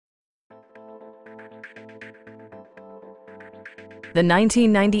The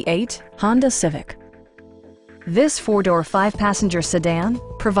 1998 Honda Civic. This four-door, five-passenger sedan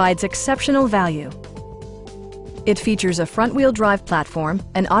provides exceptional value. It features a front-wheel drive platform,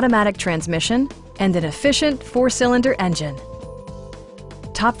 an automatic transmission, and an efficient four-cylinder engine.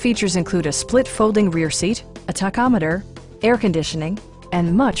 Top features include a split folding rear seat, a tachometer, air conditioning,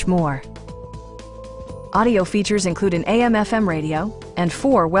 and much more. Audio features include an AM/FM radio and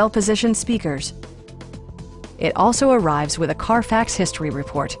 4 well-positioned speakers. It also arrives with a Carfax history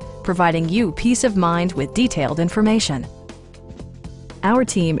report, providing you peace of mind with detailed information. Our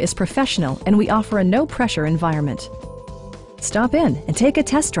team is professional and we offer a no-pressure environment. Stop in and take a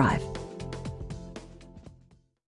test drive.